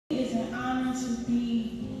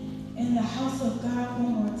in the house of God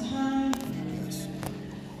one more time.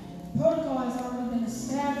 Protocol has already been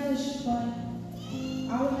established, but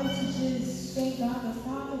I would like to just thank God the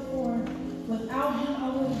Father for without him I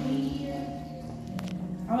wouldn't be here.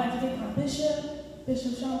 I would like to thank my bishop,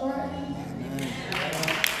 Bishop Sean Bartley.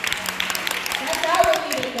 That's our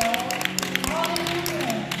leader, y'all.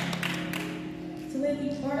 Hallelujah. To Lady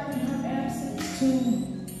Bartley in her absence, to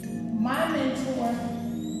my mentor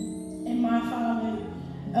and my father,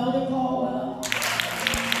 Elder Cadwell. I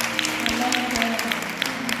love her.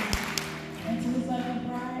 And to his loving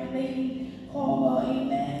bride, Lady Cadwell,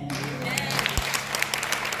 amen.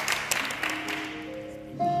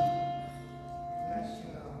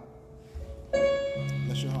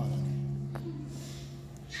 Bless your heart.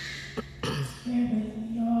 Bear with me,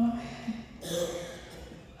 y'all.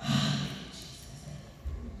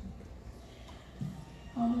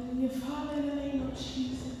 Hallelujah. Father, in the name of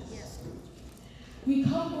Jesus, we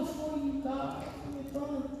come before you, God, from your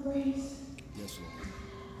throne of grace. Yes, Lord.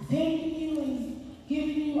 Thanking you and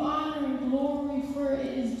giving you honor and glory, for it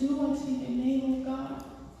is due unto your name, O God.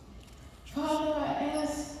 Father, I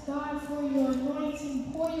ask, God, for your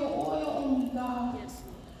anointing. Pour your oil on me, God.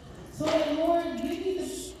 So that, Lord, give me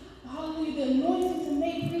the, hallelujah, the anointing to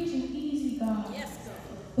make preaching easy, God.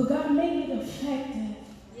 But God, make it effective.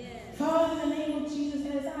 Father, in the name of Jesus,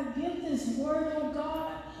 as I give this word, oh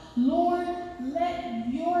God, Lord, let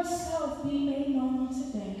yourself be made known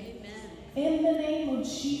today. Amen. In the name of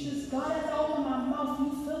Jesus, God, as I open my mouth,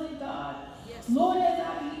 you feel it, God. Yes. Lord, as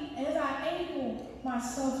I able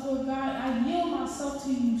myself, Lord God, I yield myself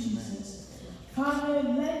to you, Jesus. Father,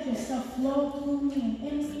 let yourself flow through me and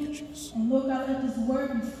in me. And Lord God, let this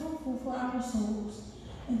word be fruitful for our souls.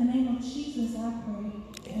 In the name of Jesus, I pray.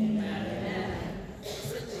 Amen. Amen.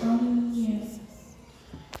 Hallelujah.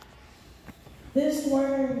 This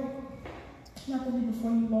word, I'm not going to be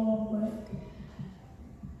before you long, but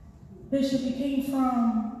Bishop, it came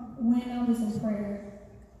from when I was in prayer.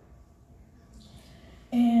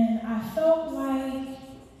 And I felt like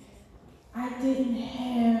I didn't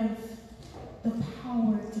have the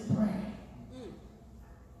power to pray.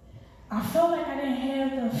 I felt like I didn't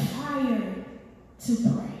have the fire to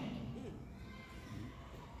pray.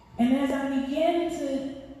 And as I began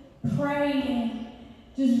to pray and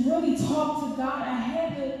just really talk to God, I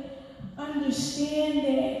had to understand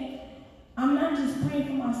that I'm not just praying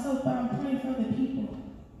for myself, but I'm praying for other people.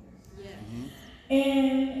 Yeah.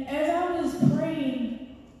 And as I was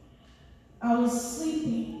praying, I was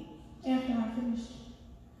sleeping after I finished.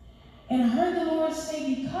 And I heard the Lord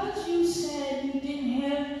say, because you said you didn't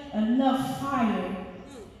have enough fire,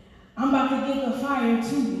 I'm about to give the fire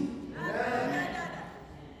to you.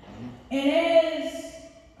 And as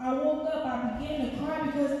I woke up, I began to cry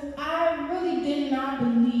because I really did not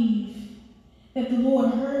believe that the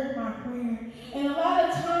Lord heard my prayer. And a lot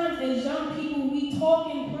of times as young people, we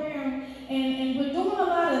talk in prayer and we're doing a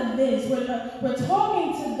lot of this. We're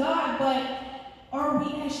talking to God, but are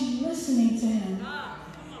we actually listening to him?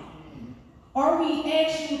 Are we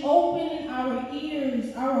actually opening our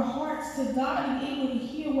ears, our hearts to God and able to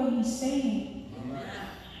hear what he's saying?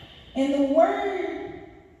 And the word,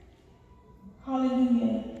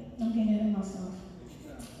 hallelujah, I'm getting ahead of myself.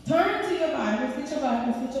 Turn to your Bibles, get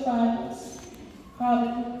your Bibles.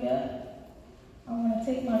 Hallelujah. I want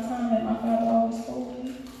to take my time that my Father always told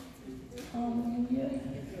me. Hallelujah.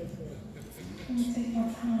 Let me take my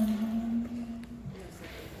time. Hallelujah.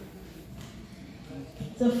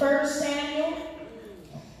 The 1 Samuel,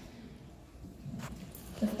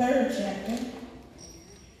 the 3rd chapter.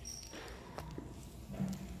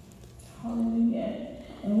 Hallelujah.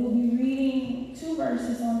 And we'll be reading 2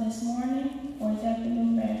 verses on this morning, or this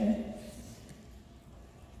afternoon rather.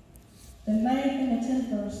 The 9th and the 10th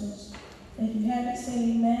verses. If you have it, say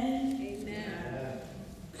amen. Amen.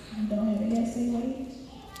 You don't have it yet, say wait.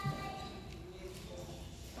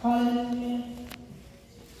 Hallelujah.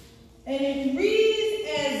 And it reads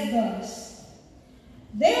as thus.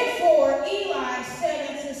 Therefore Eli said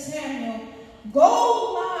unto Samuel, go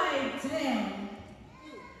lie down,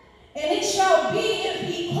 and it shall be if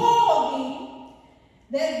he call thee,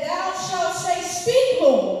 that thou shalt say, speak,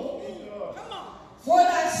 Lord, for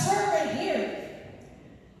thy servant heareth.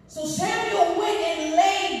 So Samuel went and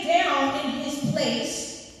lay down in his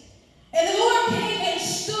place, and the Lord came and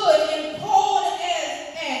stood and called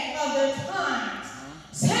as at other times,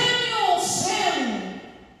 Samuel, Samuel.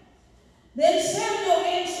 Then Samuel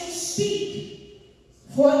answered, speak,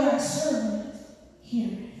 for thy servant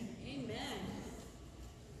heareth.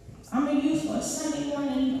 I'm going to use for a Sunday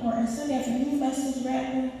morning or a Sunday afternoon message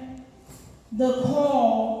rather, the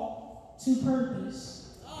call to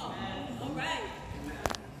purpose. Oh, all right.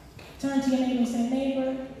 Turn to your neighbor and say,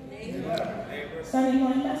 neighbor. Sunday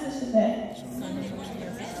morning message today.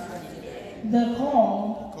 The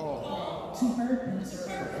call to purpose.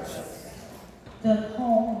 The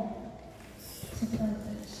call to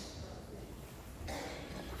purpose.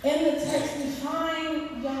 In the text, we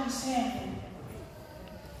find young Samuel.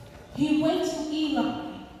 He went to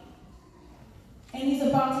Eli, and he's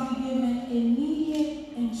about to be given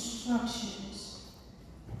immediate instructions.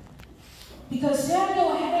 Because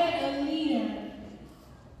Samuel had a leader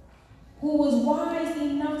who was wise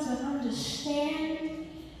enough to understand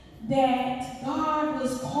that God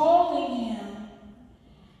was calling him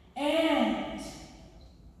and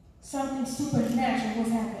something supernatural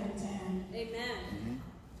was happening to him. Amen.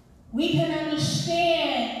 We can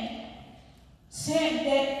understand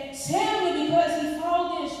that Samuel, because he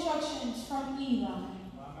followed the instructions from Eli,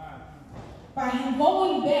 by him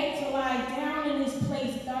going back to lie down in his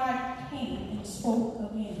place, God came and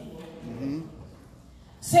spoke again.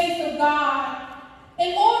 Saints of God,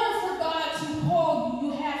 in order for God to call you,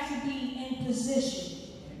 you have to be in position.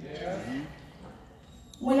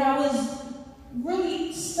 When I was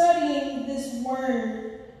really studying this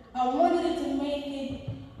word, I wanted it to make it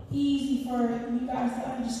easy for you guys to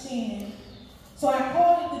understand. So I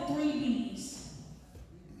called it the 3 B's.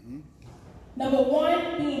 Number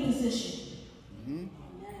 1, be in position.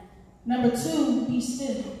 Number 2, be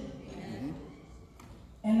still.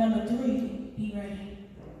 And number 3, be ready.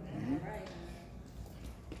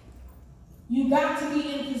 You got to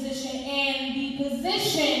be in position, and the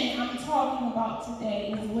position I'm talking about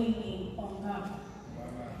today is waiting on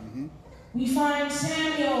God. We find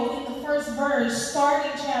Samuel in the first verse,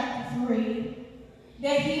 starting chapter 3,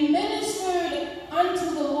 that he ministered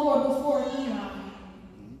unto the Lord before Eli.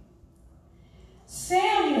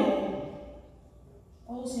 Samuel,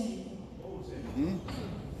 old Samuel,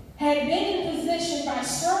 had been in position by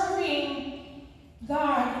serving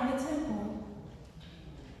God in the temple.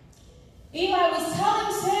 Eli was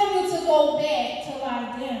telling Samuel to go back to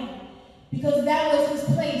lie down because that was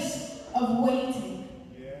his place of waiting.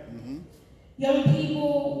 Young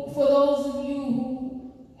people, for those of you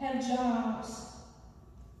who have jobs,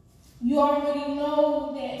 you already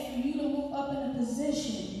know that for you to move up in a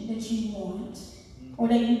position that you want or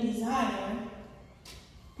that you desire,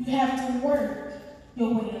 you have to work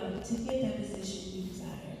your way up to get that position you desire.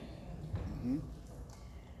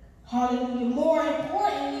 Hallelujah. More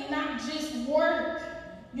importantly, not just work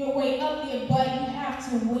your way up there, but you have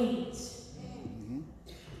to wait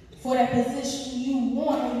for that position you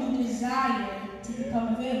want or you desire to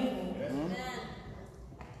become available.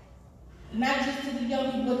 Not just to the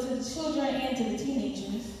young people, but to the children and to the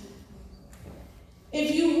teenagers.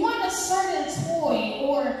 If you want a certain toy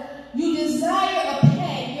or you desire a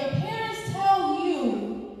pet, your parents tell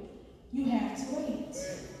you, you have to wait.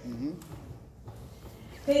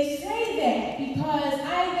 They say that because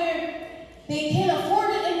either they can't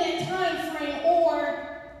afford it in that time frame or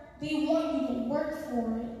they want you to work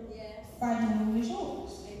for it by doing your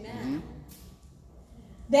chores.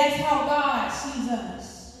 That's how God sees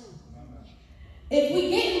us. If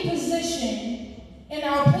we get in position in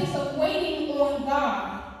our place of waiting on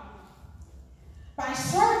God, by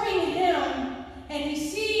serving Him, and He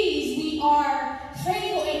sees we are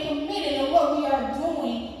faithful and committed in what we are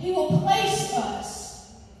doing, He will place us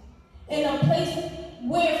in a place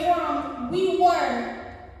where from we were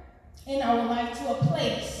in our life to a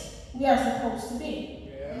place we are supposed to be.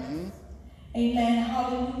 Amen.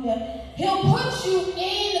 Hallelujah. He'll put you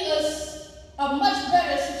in a much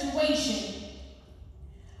better situation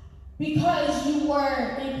because you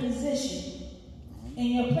were in position in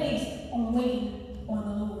your place on waiting on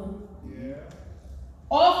the Lord.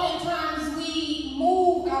 Oftentimes we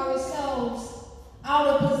move ourselves out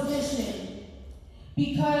of position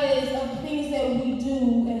because of the things that we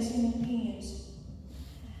do as human beings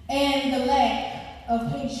and the lack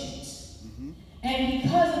of patience. And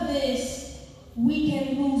because of this, we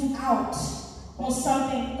can lose out on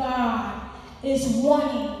something God is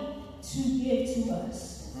wanting to give to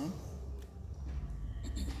us.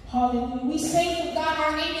 Hallelujah. We saints of God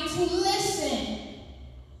are able to listen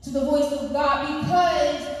to the voice of God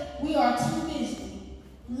because we are too busy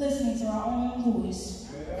listening to our own voice.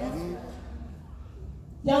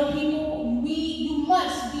 Young people, you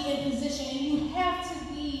must be in position and you have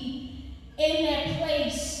to be in that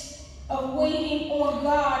place of waiting on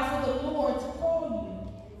God for the Lord to call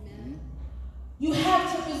you. You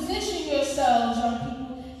have to position yourselves, young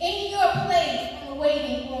people, in your place of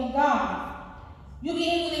waiting on God. You'll be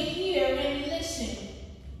able to hear and listen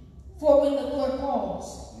for when the Lord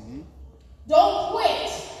calls. Don't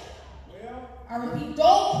quit. I repeat,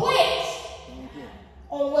 don't quit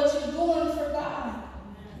on what you're doing for God.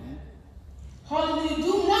 Hallelujah.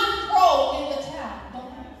 Do not throw in the towel.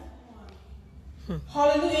 Don't.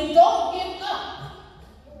 Hallelujah. Don't give up.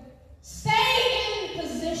 Stay in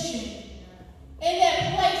position, in that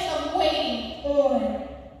place of waiting on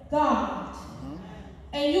God.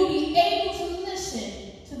 And you'll be able to listen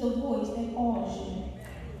to the voice that calls you.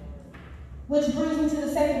 Which brings me to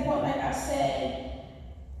the second point. Like I said,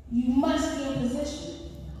 you must be in position.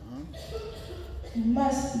 You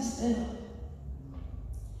must be still.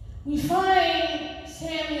 We find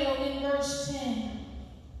Samuel in verse 10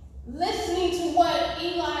 listening to what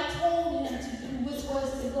Eli told him to do, which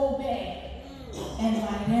was to go back and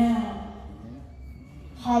lie down.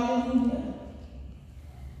 Hallelujah.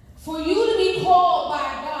 For you to be called by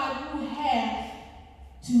God, you have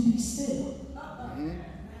to be still.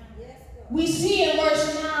 We see in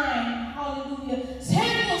verse 9, hallelujah,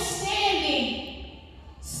 Samuel standing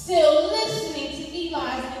still listening to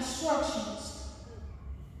Eli's instructions.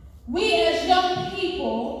 We as young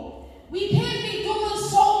people, we can be doing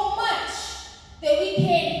so much that we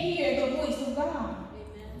can't hear the voice of God.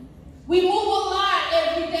 We move a lot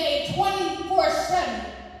every day, 24/7.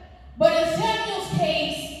 But in Samuel's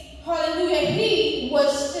case, hallelujah, he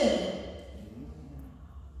was still.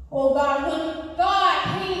 Oh God, when God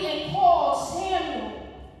came and called Samuel,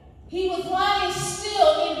 he was lying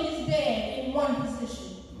still in his bed in one position.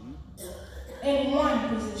 In one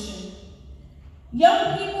position.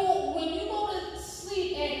 Young people, when you go to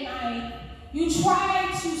sleep at night, you try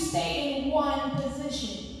to stay in one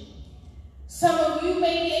position. Some of you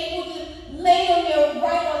may be able to lay on your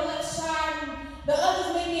right or left side. The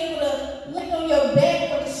others may be able to lay on your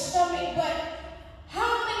back or the stomach. But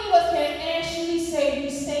how many of us can actually say we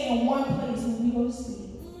stay in one place when we go to sleep?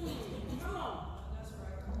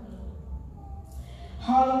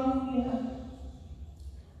 Hallelujah.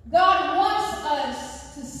 God wants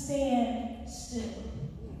us to stand still.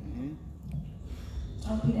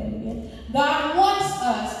 I'll repeat that again. God wants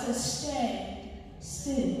us to stand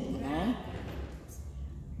still.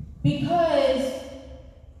 Because,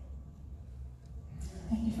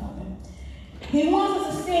 thank you, Father. He wants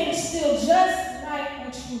us to stand still just like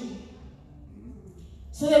a tree.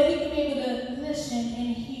 So that we can be able to listen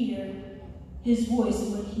and hear his voice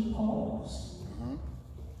when he calls.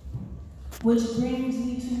 Which brings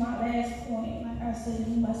me to my last point. Like I said,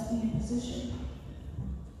 you must be in position.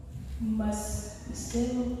 You must be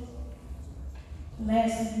still.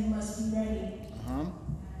 Lastly, you must be ready.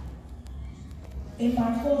 In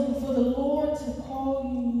my closing, for the Lord to call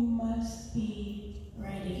you, you must be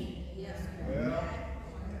ready. Yes. Yeah.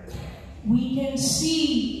 We can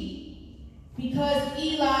see, because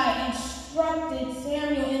Eli instructed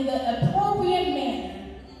Samuel in the appropriate manner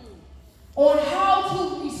on how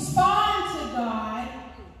to respond to God,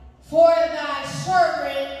 for thy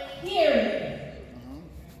servant heareth.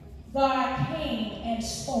 God came and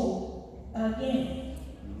spoke again.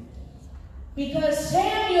 Because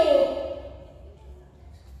Samuel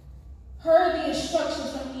heard the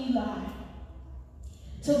instructions from Eli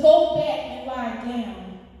to go back and lie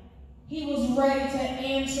down, he was ready to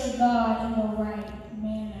answer God in the right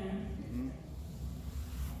manner.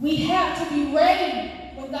 We have to be ready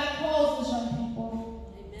when God calls us, young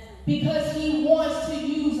people. Amen. Because he wants to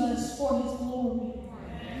use us for his glory.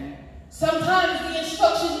 Amen. Sometimes the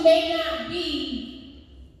instructions may not be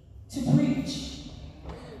to preach,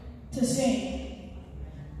 to sing,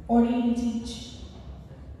 or to even teach.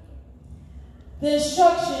 The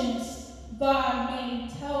instructions God may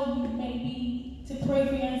tell you may be to pray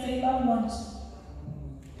for your unsaved loved ones.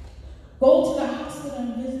 Go to the hospital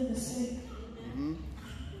and visit the sick.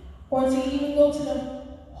 Or to even go to the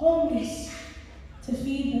homeless to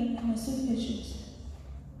feed them in the soup dishes.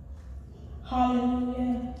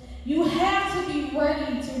 Hallelujah. You have to be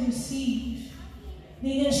ready to receive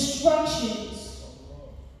the instructions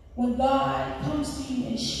when God comes to you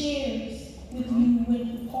and shares with you when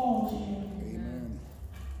he calls you. Amen.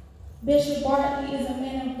 Bishop Bartley is a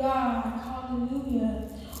man of God, hallelujah,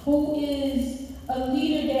 who is a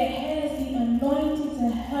leader that has the anointing to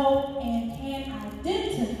help and can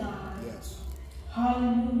identify. Yes.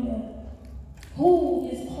 Hallelujah. Who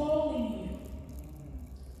is calling you?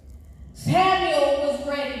 Samuel was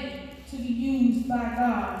ready to be used by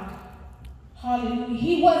God. Hallelujah.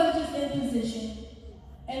 He wasn't just in position,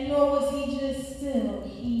 and nor was he just still.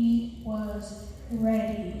 He was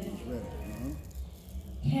ready.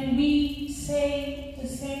 Can we say the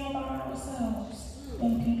same about ourselves,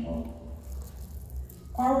 young people?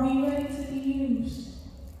 Are we ready to be used?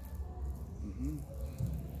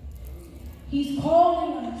 He's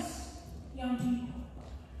calling us, young people.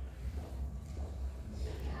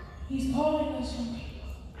 He's calling us, young people.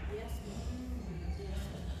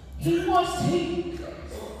 He wants to take you.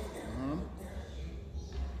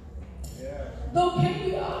 Though, can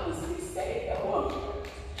we honestly say that one?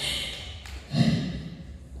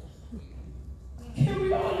 Can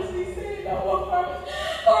we honestly say that one?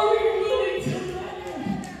 Are we willing to let him?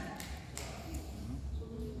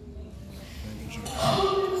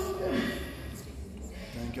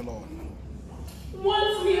 Thank you, Lord.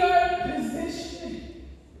 Once we are in position,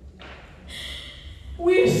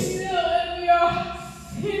 we are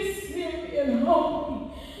sincere and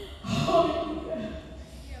hungry. Hallelujah.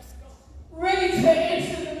 Ready to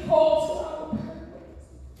answer the call to our purpose.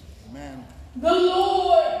 Amen. The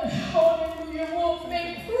Lord, hallelujah, will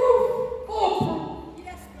make proof, full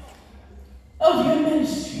proof of your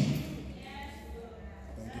ministry.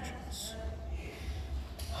 Thank you, Jesus.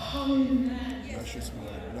 Hallelujah. Bless you,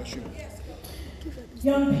 Lord. Bless you.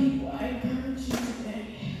 Young people, I encourage you today.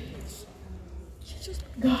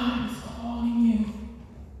 God is calling you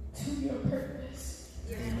to your purpose.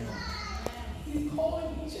 Amen. He's calling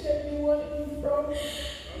each and every one of you from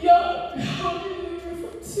young, hallelujah,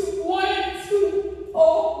 from 1 to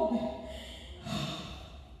old.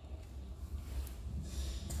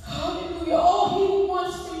 Hallelujah. All he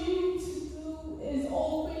wants for you to do is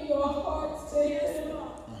open your hearts to him.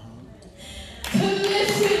 To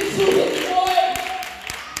listen to his voice.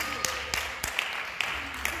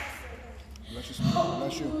 Bless you, Spirit.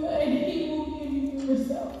 Bless you. Hallelujah. And he will give you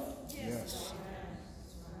yourself. Yes.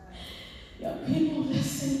 Young people,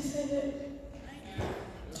 listen to it.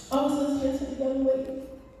 I was listening to the young lady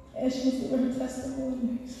as she was giving her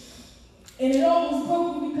testimony. And it almost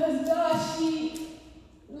broke me because God, she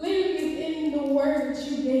literally is in the word that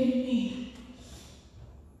you gave me.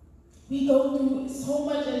 We go through so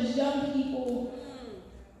much as young people.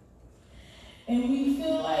 And we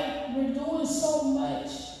feel like we're doing so much.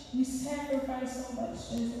 We sacrifice so much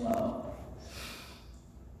as well.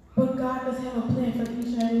 But God does have a plan for each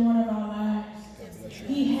and every one of our lives.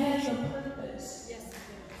 He has a purpose.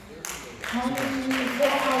 Hallelujah, for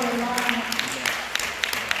our lives.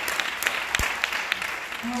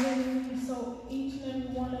 Hallelujah. So each and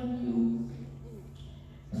every one of you,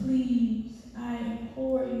 please, I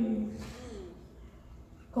implore you,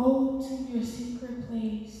 go to your secret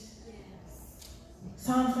place.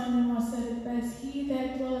 Psalm 91 said it best, he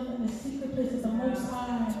that dwelleth in the secret place of the Most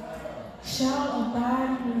High shall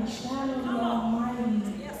abide in the shadow of the Almighty.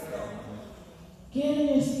 Get in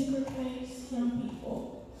your secret place, young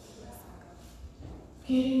people.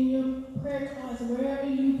 Get in your prayer closet, wherever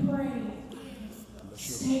you pray.